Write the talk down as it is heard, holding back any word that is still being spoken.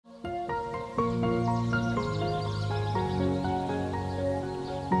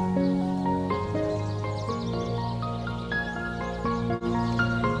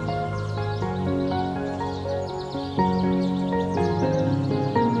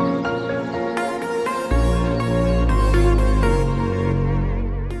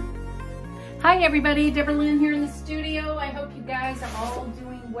Hi everybody, Deborah Lynn here in the studio. I hope you guys are all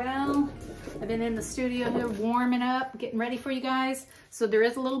doing well. I've been in the studio here warming up, getting ready for you guys. So there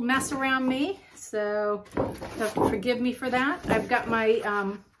is a little mess around me, so you have to forgive me for that. I've got my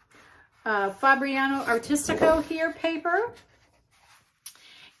Fabriano Artistico here paper.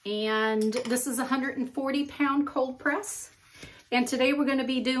 And this is a 140-pound cold press. And today we're going to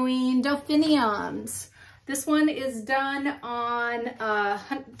be doing Delphiniums. This one is done on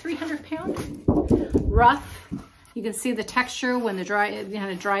 300-pound rough. You can see the texture when the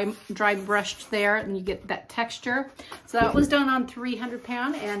dry brushed there, and you get that texture. So that was done on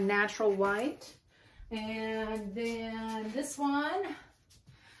 300-pound and natural white. And then this one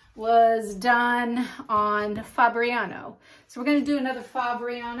was done on Fabriano. So we're going to do another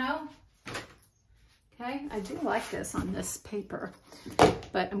Fabriano. Okay, I do like this on this paper,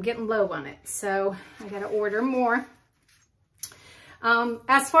 but I'm getting low on it, so I got to order more.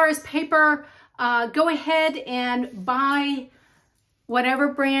 As far as paper, go ahead and buy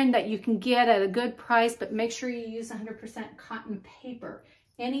whatever brand that you can get at a good price, but make sure you use 100% cotton paper.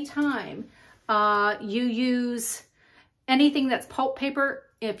 Anytime you use anything that's pulp paper,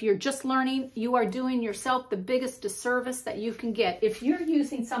 if you're just learning, you are doing yourself the biggest disservice that you can get. If you're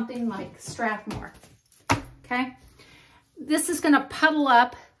using something like Strathmore, okay, this is going to puddle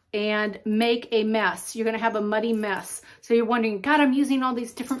up and make a mess. You're going to have a muddy mess. So you're wondering, God, I'm using all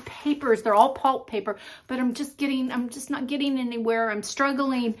these different papers. They're all pulp paper, but I'm just not getting anywhere. I'm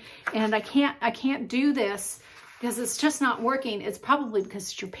struggling, and I can't do this because it's just not working. It's probably because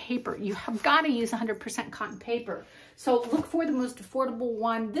it's your paper. You have got to use 100% cotton paper. So look for the most affordable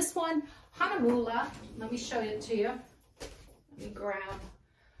one. This one, Hanamula. Let me show it to you. Let me grab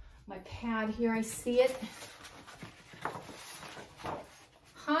my pad here. I see it.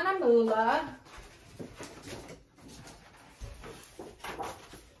 Hanamula.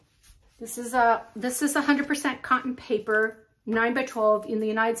 This is 100% cotton paper, 9x12 in the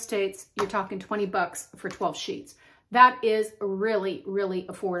United States. You're talking 20 bucks for 12 sheets. That is really, really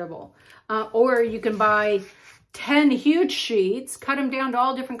affordable. Or you can buy 10 huge sheets, cut them down to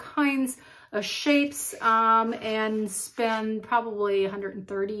all different kinds of shapes, and spend probably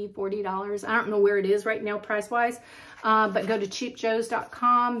 $130, $40. I don't know where it is right now price-wise, but go to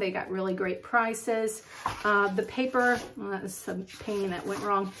cheapjoes.com. They got really great prices. The paper, well, that was some painting that went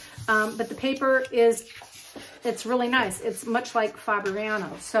wrong, but the paper it's really nice. It's much like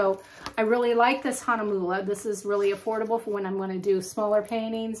Fabriano. So I really like this Hanamula. This is really affordable for when I'm going to do smaller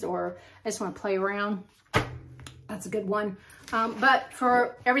paintings or I just want to play around. That's a good one. But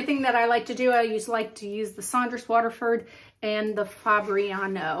for everything that I like to do, I like to use the Saunders Waterford and the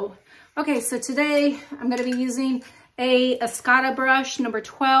Fabriano. Okay, so today I'm going to be using a Escada brush number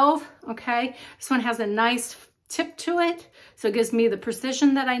 12. Okay, this one has a nice tip to it, so it gives me the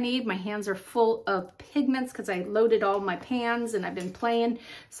precision that I need. My hands are full of pigments because I loaded all my pans and I've been playing,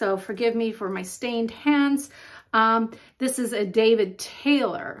 so forgive me for my stained hands. This is a David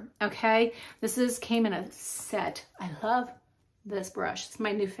Taylor, okay? Came in a set. I love this brush. It's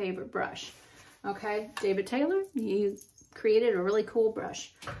my new favorite brush, okay? David Taylor, you created a really cool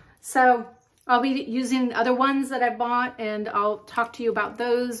brush. So I'll be using other ones that I bought, and I'll talk to you about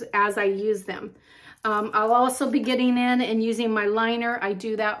those as I use them. I'll also be getting in and using my liner. I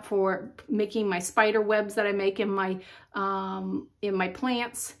do that for making my spider webs that I make in my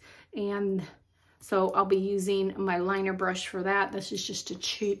plants, and so I'll be using my liner brush for that. This is just a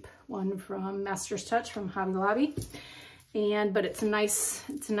cheap one from Master's Touch from Hobby Lobby. But it's a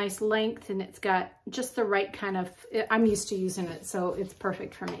nice length, and it's got just the right kind of, I'm used to using it, so it's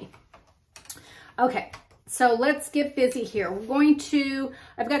perfect for me. Okay, so let's get busy here.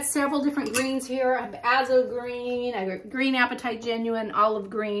 I've got several different greens here. I have Azo green, I got green Apatite Genuine, olive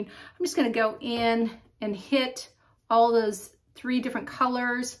green. I'm just gonna go in and hit all those 3 different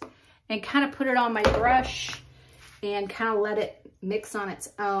colors and kind of put it on my brush and kind of let it mix on its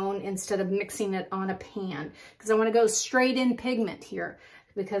own instead of mixing it on a pan, because I want to go straight in pigment here,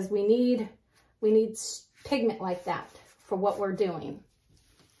 because we need pigment like that for what we're doing.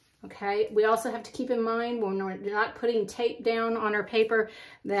 Okay, we also have to keep in mind when we're not putting tape down on our paper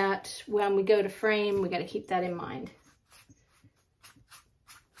that when we go to frame, we got to keep that in mind.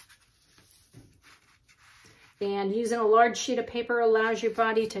 And using a large sheet of paper allows your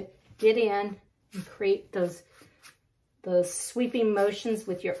body to get in and create those sweeping motions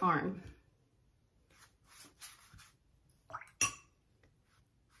with your arm.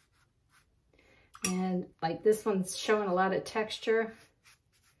 And like this one's showing a lot of texture.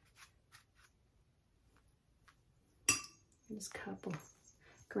 Just a couple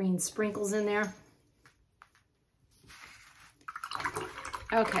green sprinkles in there.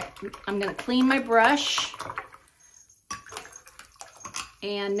 Okay, I'm gonna clean my brush.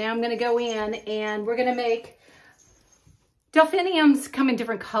 And now I'm gonna go in and we're gonna make, delphiniums come in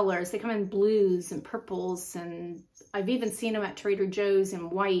different colors. They come in blues and purples, and I've even seen them at Trader Joe's in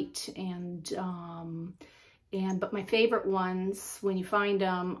white, but my favorite ones, when you find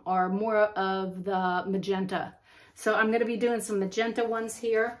them, are more of the magenta. So I'm gonna be doing some magenta ones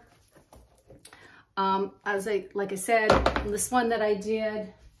here. Like I said, this one that I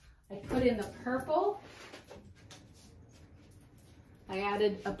did, I put in the purple. I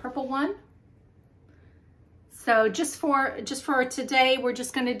added a purple one. So just for today, we're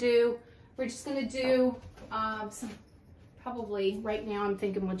just gonna do some, probably right now I'm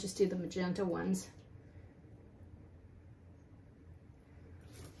thinking we'll just do the magenta ones.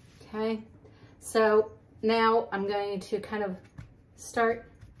 Okay, so now I'm going to kind of start.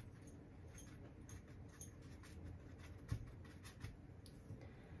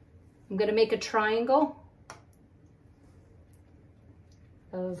 I'm going to make a triangle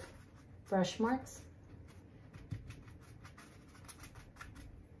of brush marks.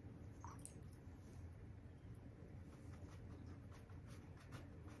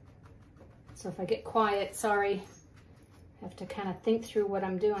 So if I get quiet, sorry, I have to kind of think through what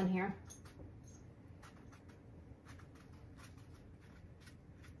I'm doing here.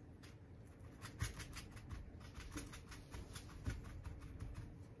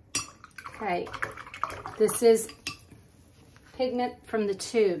 Okay, this is pigment from the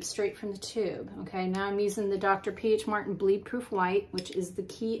tube, straight from the tube. Okay, now I'm using the Dr. P.H. Martin Bleed Proof White, which is the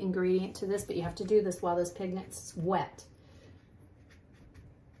key ingredient to this, but you have to do this while this pigment's wet.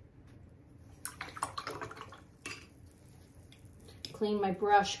 Clean my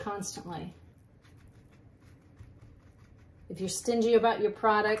brush constantly. If you're stingy about your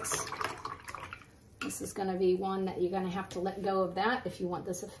products, this is going to be one that you're going to have to let go of that if you want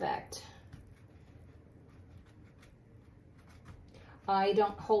this effect. I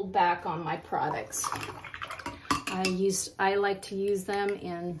don't hold back on my products. I like to use them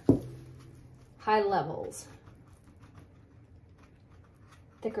in high levels,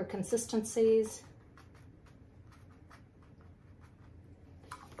 thicker consistencies.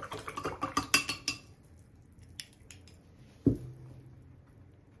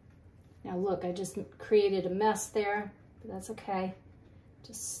 Now look, I just created a mess there, but that's okay.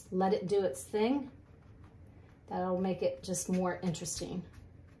 Just let it do its thing. That'll make it just more interesting.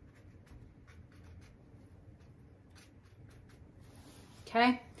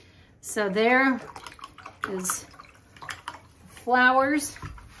 Okay, so there is flowers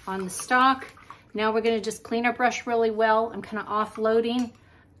on the stalk. Now we're gonna just clean our brush really well. I'm kind of offloading.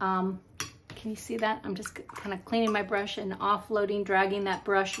 Can you see that? I'm just kind of cleaning my brush and offloading, dragging that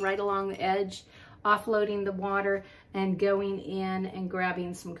brush right along the edge, offloading the water and going in and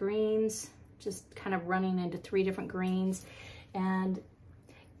grabbing some greens, just kind of running into 3 different greens, and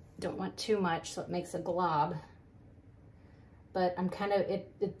don't want too much so it makes a glob. But I'm kind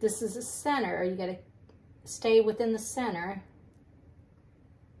of, this is a center, you gotta stay within the center.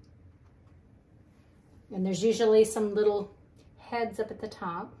 And there's usually some little heads up at the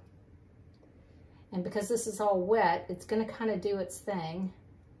top. And because this is all wet, it's gonna kind of do its thing.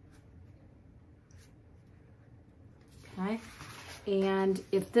 Okay, and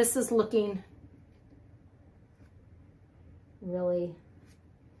if this is looking really,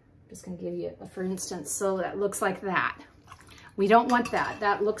 I'm just gonna give you a for instance, so that looks like that. We don't want that.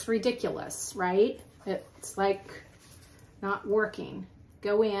 That looks ridiculous, right? It's like not working.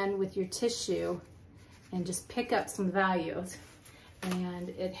 Go in with your tissue and just pick up some values, and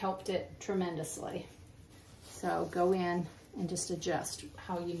it helped it tremendously. So go in and just adjust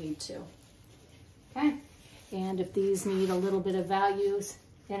how you need to. Okay, and if these need a little bit of values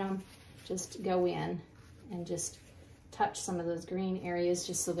in them, just go in and just touch some of those green areas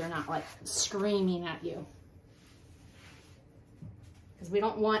just so they're not like screaming at you. Because we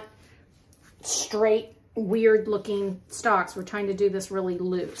don't want straight, weird looking stalks. We're trying to do this really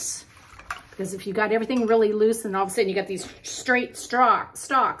loose. Because if you got everything really loose and all of a sudden you got these straight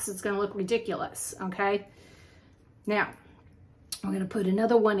stalks, it's going to look ridiculous, okay? Now, we're going to put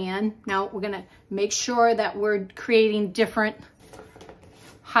another one in. Now, we're going to make sure that we're creating different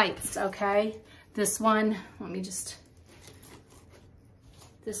heights, okay? This one,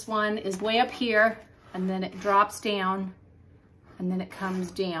 this one is way up here, and then it drops down, and then it comes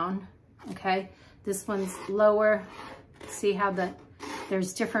down, okay? This one's lower. See how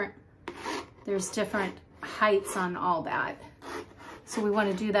there's different heights on all that. So we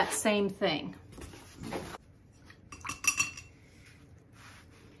want to do that same thing.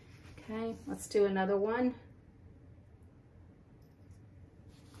 Okay, let's do another one.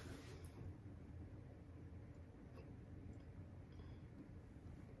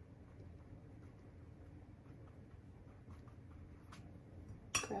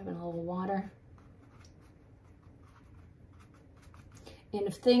 Grabbing a little water. And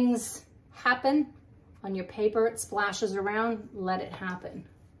if things happen on your paper, it splashes around, let it happen.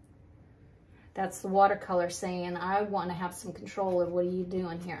 That's the watercolor saying, I want to have some control of what are you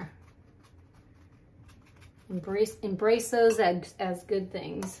doing here. Embrace those as good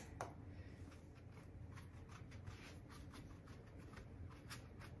things.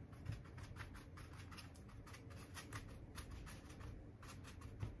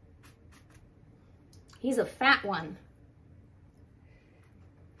 He's a fat one.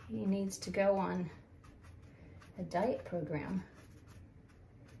 He needs to go on a diet program.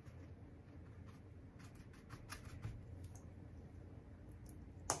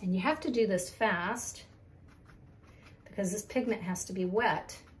 And you have to do this fast because this pigment has to be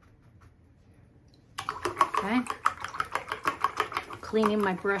wet. Okay. Cleaning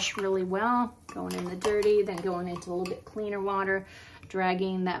my brush really well, going in the dirty, then going into a little bit cleaner water,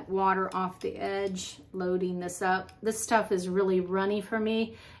 dragging that water off the edge, loading this up. This stuff is really runny for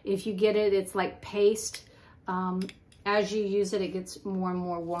me. If you get it, it's like paste. As you use it, it gets more and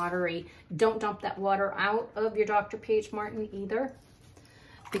more watery. Don't dump that water out of your Dr. P.H. Martin either,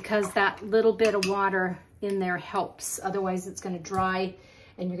 because that little bit of water in there helps. Otherwise, it's going to dry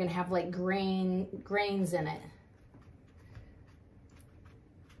and you're going to have like grains in it.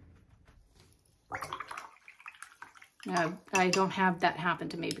 No, I don't have that happen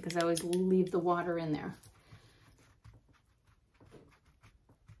to me because I always leave the water in there.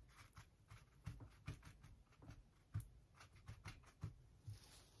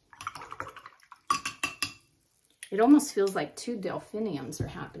 It almost feels like two delphiniums are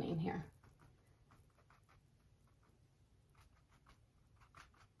happening here.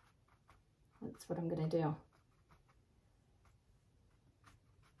 That's what I'm going to do.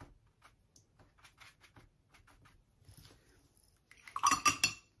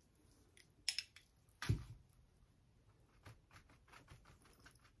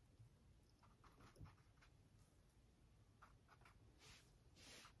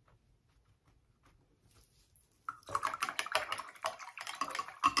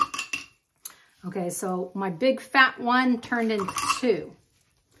 Okay, so my big fat one turned into two.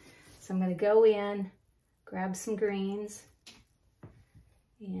 So I'm going to go in, grab some greens,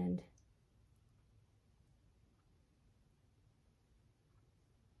 and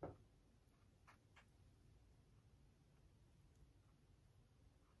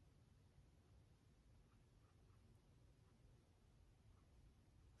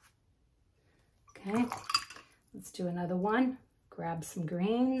okay, let's do another one. Grab some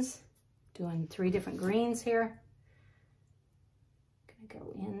greens. Doing 3 different greens here. Gonna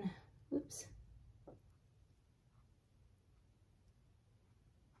go in, oops.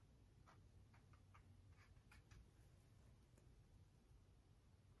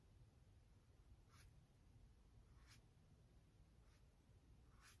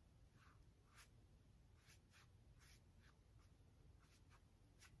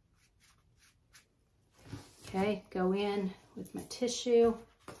 Okay, go in with my tissue.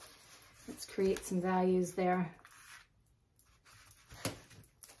 Let's create some values there.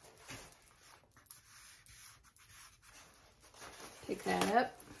 Pick that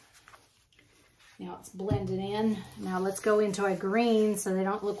up. Now it's blended in. Now let's go into our green so they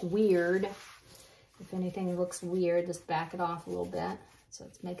don't look weird. If anything looks weird, just back it off a little bit so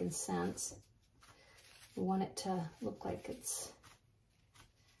it's making sense. We want it to look like it's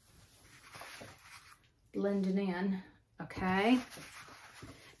blended in. Okay.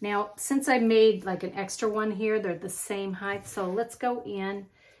 Now, since I made like an extra one here, they're the same height. So let's go in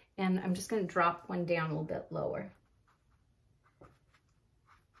and I'm just going to drop one down a little bit lower.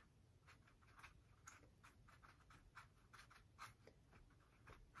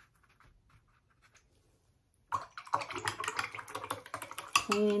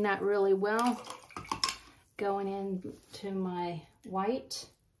 Cleaning that really well. Going into my white.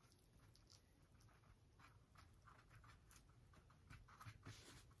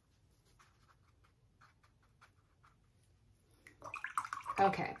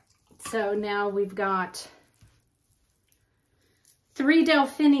 Okay, so now we've got 3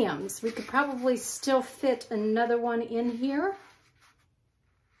 delphiniums. We could probably still fit another one in here.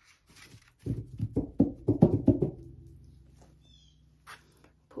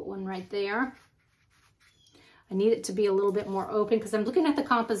 Put one right there. I need it to be a little bit more open because I'm looking at the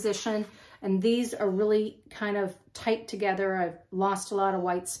composition and these are really kind of tight together. I've lost a lot of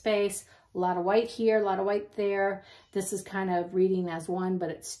white space. A lot of white here, a lot of white there. This is kind of reading as 1, but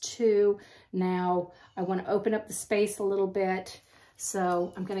it's 2. Now I want to open up the space a little bit.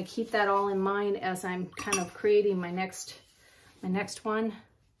 So I'm going to keep that all in mind as I'm kind of creating my next one.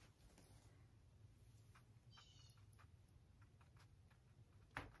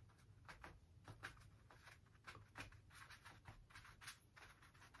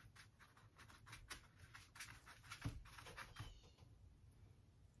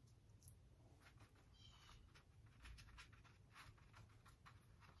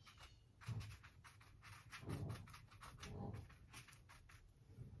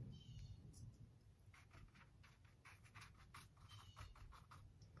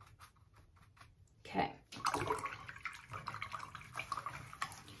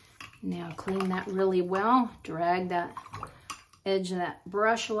 Now clean that really well. Drag that edge of that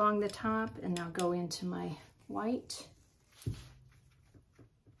brush along the top, and now go into my white.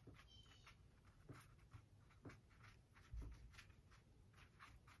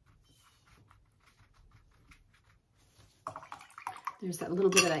 There's that little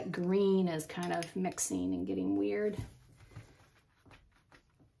bit of that green is kind of mixing and getting weird.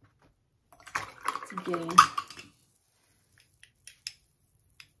 It's getting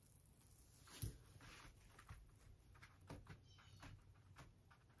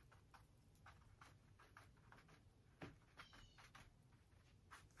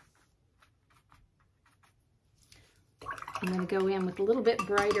I'm going to go in with a little bit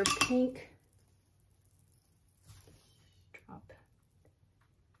brighter pink. Drop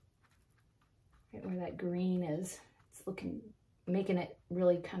right where that green is. It's looking, making it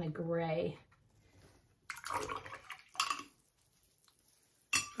really kind of gray.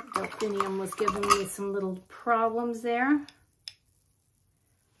 Delphinium was giving me some little problems there.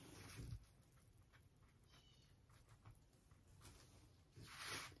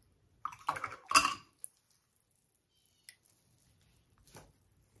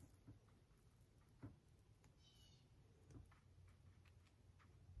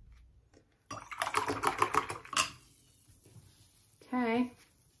 Okay.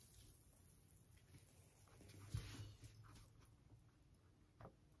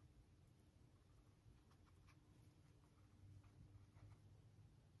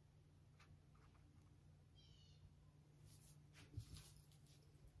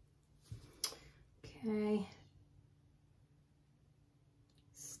 Okay.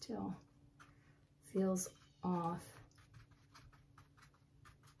 Still feels off.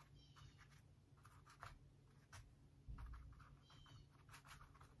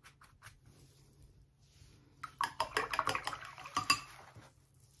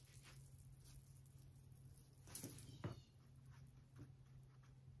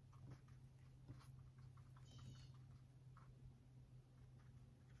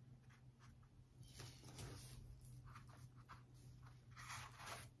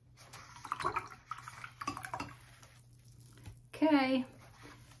 Okay,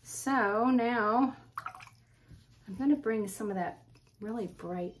 so now I'm going to bring some of that really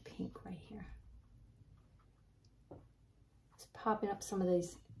bright pink right here. It's popping up some of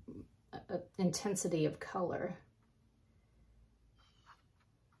these intensity of color.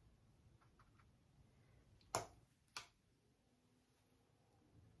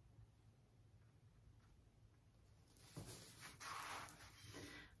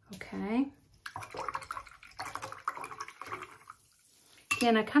 Okay.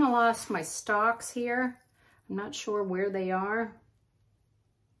 Again, I kind of lost my stalks here. I'm not sure where they are.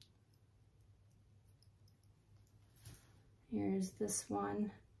 Here's this one.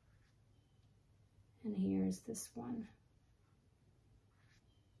 And here's this one.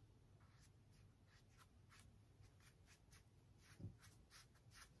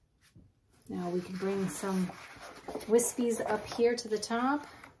 Now we can bring some wispies up here to the top.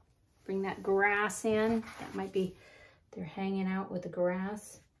 Bring that grass in. That might be, they're hanging out with the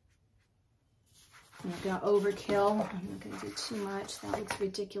grass. I'm not gonna overkill. I'm not gonna do too much. That looks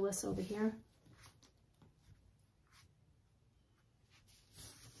ridiculous over here.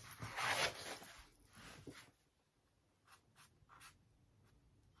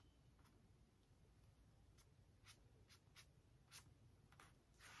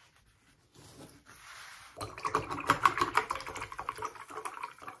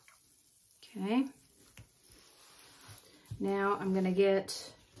 Okay. Now I'm going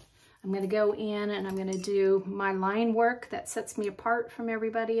to go in and I'm going to do my line work that sets me apart from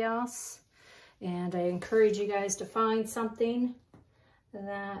everybody else. And I encourage you guys to find something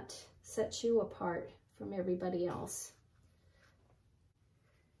that sets you apart from everybody else.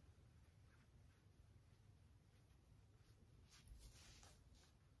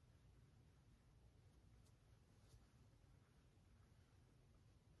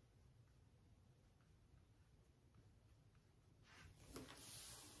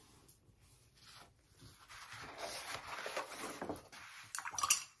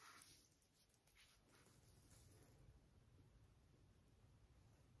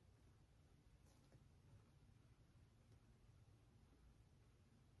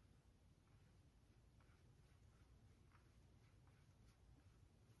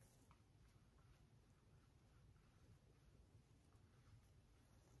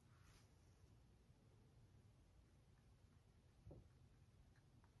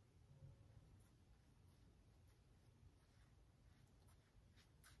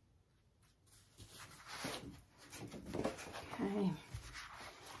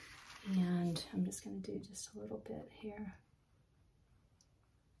 I'm just going to do just a little bit here.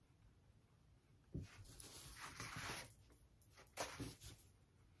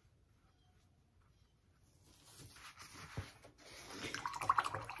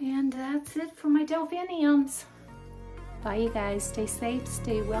 And that's it for my delphiniums. Bye, you guys. Stay safe,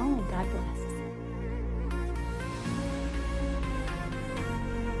 stay well, and God bless.